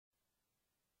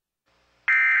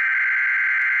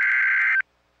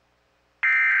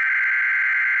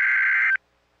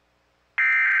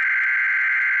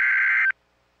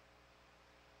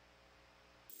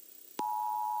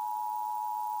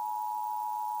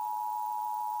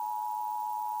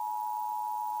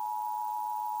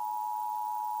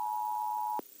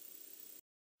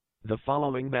The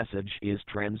following message is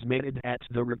transmitted at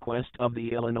the request of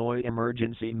the Illinois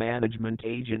Emergency Management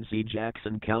Agency,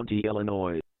 Jackson County,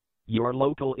 Illinois. Your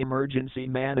local emergency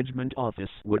management office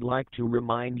would like to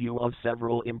remind you of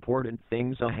several important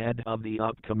things ahead of the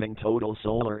upcoming total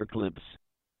solar eclipse.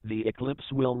 The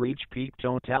eclipse will reach peak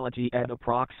totality at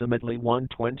approximately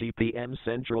 1:20 p.m.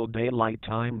 Central Daylight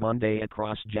Time Monday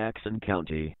across Jackson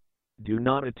County. Do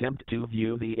not attempt to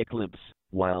view the eclipse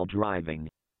while driving.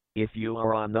 If you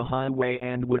are on the highway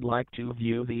and would like to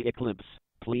view the eclipse,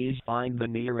 please find the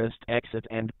nearest exit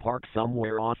and park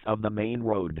somewhere off of the main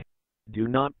road. Do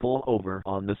not pull over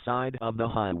on the side of the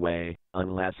highway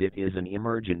unless it is an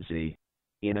emergency.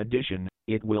 In addition,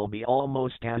 it will be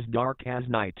almost as dark as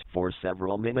night for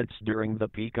several minutes during the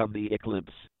peak of the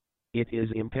eclipse. It is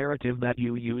imperative that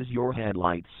you use your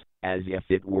headlights as if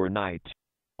it were night.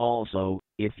 Also,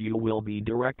 if you will be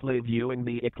directly viewing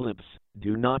the eclipse,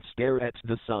 do not stare at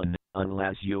the sun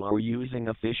unless you are using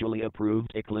officially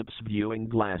approved eclipse viewing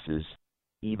glasses.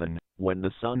 Even when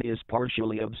the sun is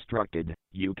partially obstructed,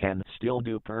 you can still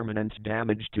do permanent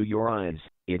damage to your eyes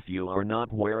if you are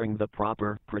not wearing the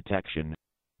proper protection.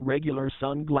 Regular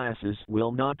sunglasses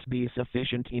will not be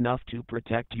sufficient enough to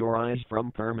protect your eyes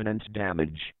from permanent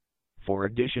damage. For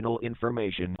additional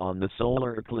information on the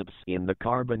solar eclipse in the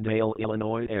Carbondale,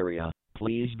 Illinois area,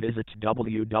 please visit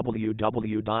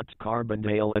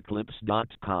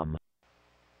www.carbondaleeclipse.com.